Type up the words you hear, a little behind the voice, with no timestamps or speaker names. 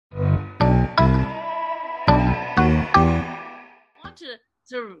to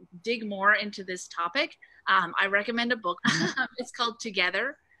sort of dig more into this topic, I recommend a book. It's called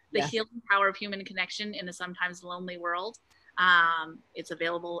Together, The Healing Power of Human Connection in a Sometimes Lonely World. It's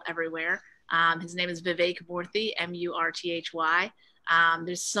available everywhere. His name is Vivek Murthy, Murthy.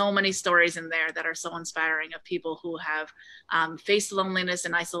 There's so many stories in there that are so inspiring of people who have faced loneliness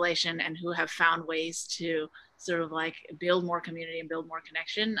and isolation and who have found ways to sort of like build more community and build more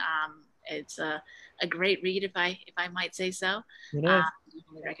connection. It's a great read, if I might say so. It is. I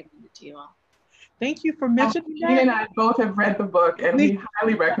definitely recommend it to you all. Thank you for mentioning that. He and I both have read the book, and we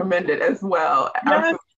highly recommend it as well. Yes,